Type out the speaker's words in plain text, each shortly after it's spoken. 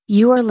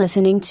You are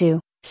listening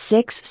to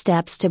 6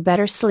 Steps to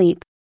Better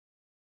Sleep.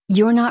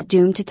 You're not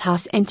doomed to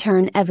toss and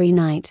turn every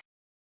night.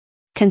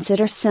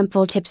 Consider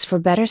simple tips for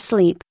better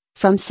sleep,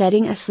 from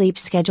setting a sleep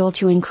schedule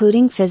to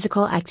including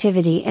physical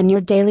activity in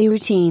your daily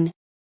routine.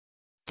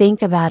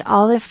 Think about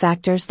all the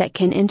factors that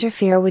can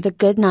interfere with a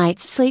good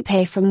night's sleep,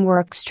 from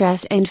work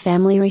stress and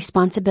family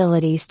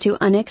responsibilities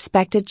to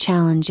unexpected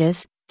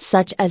challenges,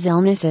 such as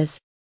illnesses.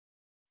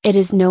 It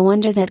is no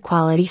wonder that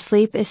quality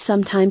sleep is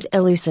sometimes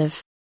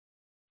elusive.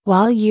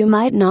 While you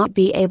might not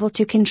be able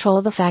to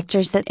control the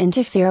factors that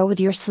interfere with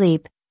your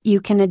sleep,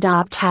 you can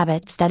adopt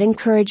habits that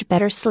encourage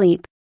better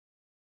sleep.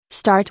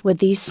 Start with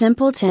these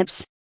simple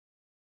tips.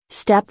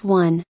 Step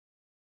 1.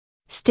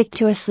 Stick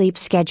to a sleep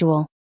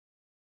schedule.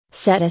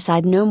 Set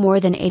aside no more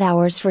than 8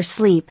 hours for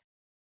sleep.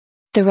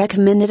 The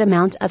recommended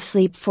amount of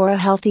sleep for a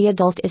healthy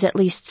adult is at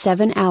least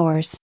 7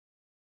 hours.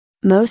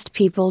 Most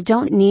people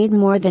don't need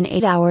more than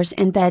 8 hours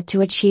in bed to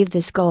achieve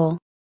this goal.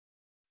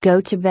 Go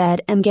to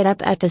bed and get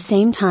up at the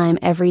same time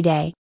every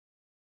day.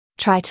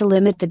 Try to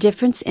limit the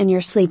difference in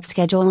your sleep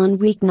schedule on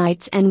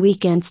weeknights and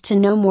weekends to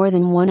no more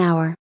than 1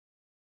 hour.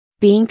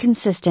 Being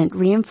consistent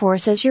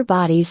reinforces your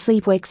body's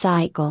sleep-wake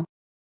cycle.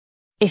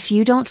 If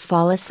you don't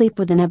fall asleep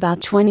within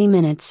about 20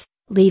 minutes,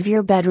 leave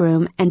your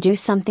bedroom and do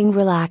something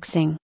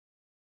relaxing.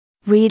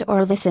 Read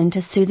or listen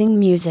to soothing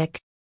music.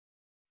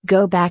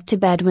 Go back to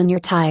bed when you're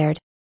tired.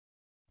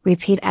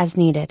 Repeat as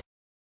needed.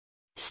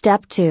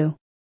 Step 2.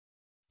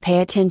 Pay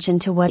attention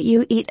to what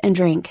you eat and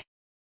drink.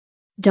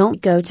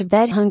 Don't go to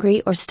bed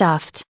hungry or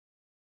stuffed.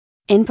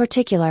 In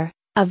particular,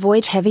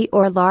 avoid heavy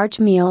or large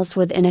meals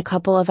within a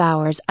couple of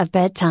hours of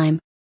bedtime.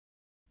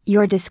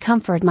 Your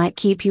discomfort might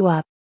keep you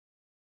up.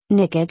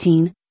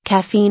 Nicotine,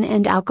 caffeine,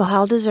 and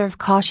alcohol deserve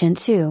caution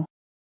too.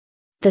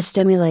 The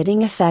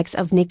stimulating effects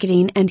of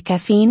nicotine and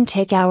caffeine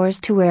take hours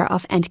to wear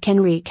off and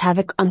can wreak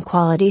havoc on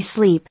quality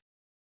sleep.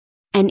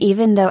 And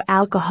even though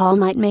alcohol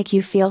might make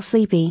you feel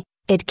sleepy,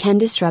 it can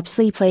disrupt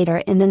sleep later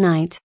in the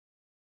night.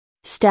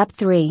 Step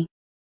 3.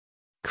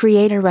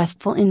 Create a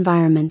restful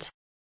environment.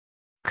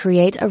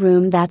 Create a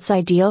room that's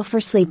ideal for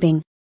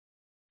sleeping.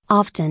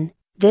 Often,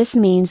 this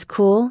means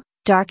cool,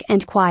 dark,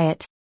 and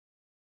quiet.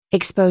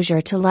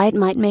 Exposure to light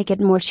might make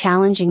it more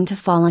challenging to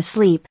fall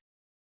asleep.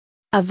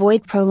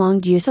 Avoid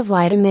prolonged use of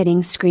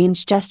light-emitting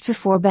screens just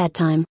before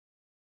bedtime.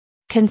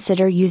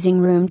 Consider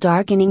using room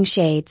darkening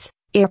shades,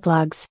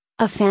 earplugs,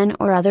 a fan,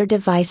 or other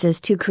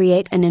devices to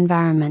create an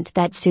environment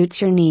that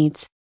suits your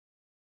needs.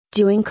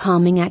 Doing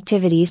calming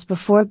activities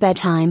before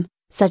bedtime,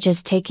 such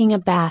as taking a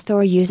bath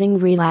or using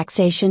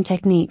relaxation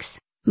techniques,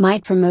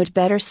 might promote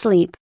better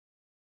sleep.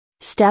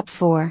 Step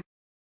 4.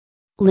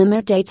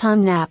 Limit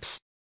daytime naps.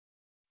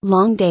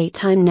 Long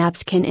daytime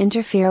naps can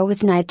interfere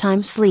with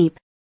nighttime sleep.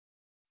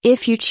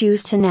 If you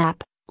choose to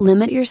nap,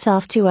 limit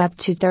yourself to up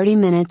to 30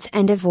 minutes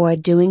and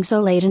avoid doing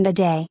so late in the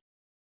day.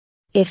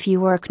 If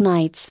you work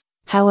nights,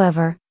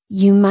 however,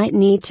 you might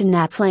need to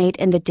nap late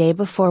in the day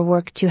before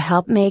work to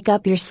help make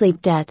up your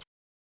sleep debt.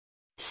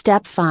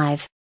 Step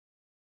 5.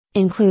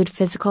 Include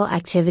physical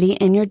activity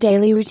in your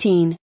daily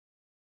routine.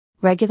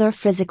 Regular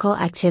physical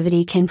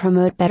activity can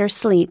promote better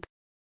sleep.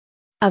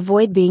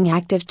 Avoid being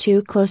active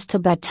too close to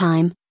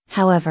bedtime,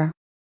 however.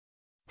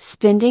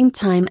 Spending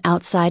time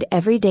outside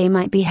every day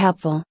might be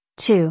helpful,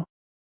 too.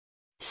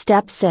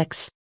 Step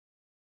 6.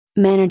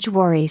 Manage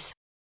worries.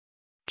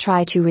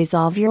 Try to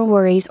resolve your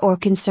worries or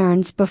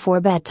concerns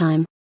before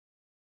bedtime.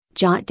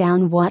 Jot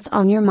down what's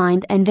on your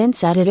mind and then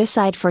set it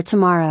aside for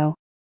tomorrow.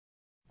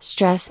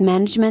 Stress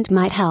management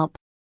might help.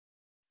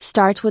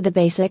 Start with the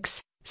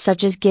basics,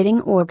 such as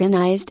getting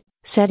organized,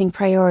 setting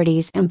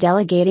priorities, and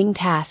delegating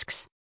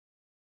tasks.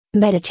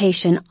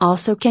 Meditation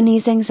also can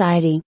ease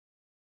anxiety.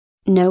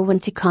 Know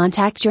when to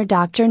contact your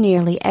doctor.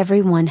 Nearly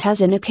everyone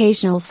has an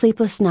occasional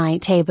sleepless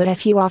night, but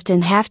if you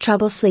often have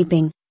trouble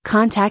sleeping,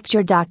 contact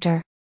your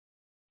doctor.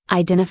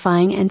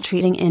 Identifying and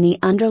treating any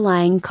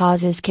underlying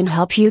causes can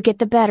help you get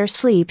the better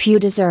sleep you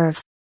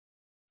deserve.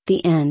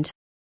 The end.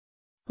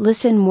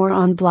 Listen more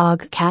on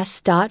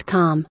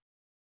blogcasts.com.